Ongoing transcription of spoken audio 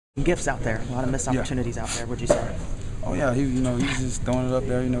Gifts out there, a lot of missed opportunities out there. Would you say? Oh yeah, he's just throwing it up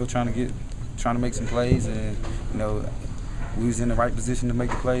there, trying to make some plays, and we was in the right position to make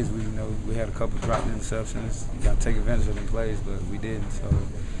the plays. We had a couple dropped interceptions. You got to take advantage of them plays, but we didn't. So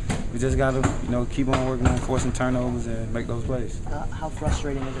we just got to keep on working on forcing turnovers and make those plays. How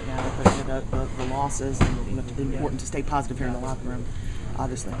frustrating is it now with the losses, and it's important to stay positive here in the locker room,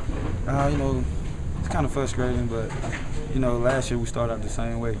 obviously? It's kind of frustrating, but last year we started out the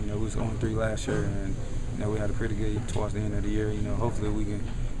same way. We was 0-3 last year, and we had a pretty good towards the end of the year. Hopefully we can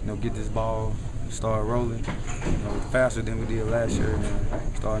get this ball start rolling faster than we did last year,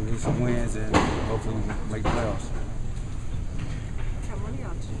 and start getting some wins, and hopefully we can make the playoffs. What are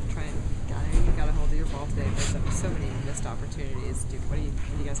y'all trying? You got a hold of your ball today. There's so many missed opportunities. What do you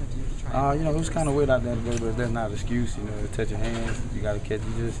guys have to do to try? It was kind of weird out there today, but that's not an excuse. To touch your hands, you got to catch.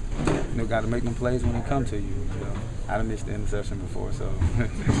 You just got to make them plays when they come to you. I done missed the interception before, so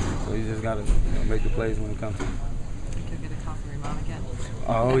so you just got to make the plays when they come to you. Think you'll get a call from your mom again?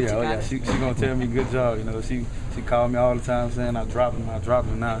 Oh yeah. She gonna tell me good job. She called me all the time saying I dropped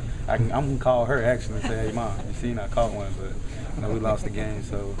him. Now I'm gonna call her actually and say, hey mom, you seen I caught one, but we lost the game,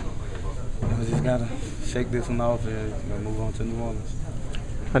 so we just gotta shake this one off and move on to New Orleans.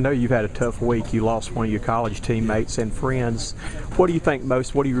 I know you've had a tough week. You lost one of your college teammates and friends. What do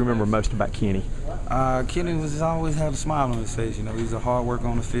you remember most about Kenny? Kenny always had a smile on his face. He's a hard worker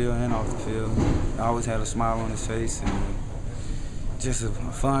on the field and off the field. He always had a smile on his face, and just a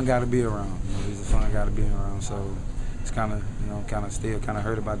fun guy to be around. He's a fun guy to be around. So it's kind of still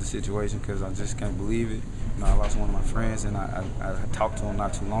hurt about the situation because I just can't believe it. I lost one of my friends, and I talked to him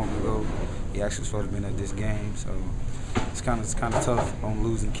not too long ago. He actually was supposed to have been at this game, so it's kind of tough on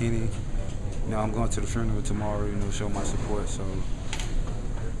losing Kenny. I'm going to the funeral tomorrow. Show my support. So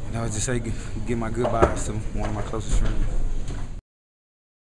just say give my goodbyes to one of my closest friends.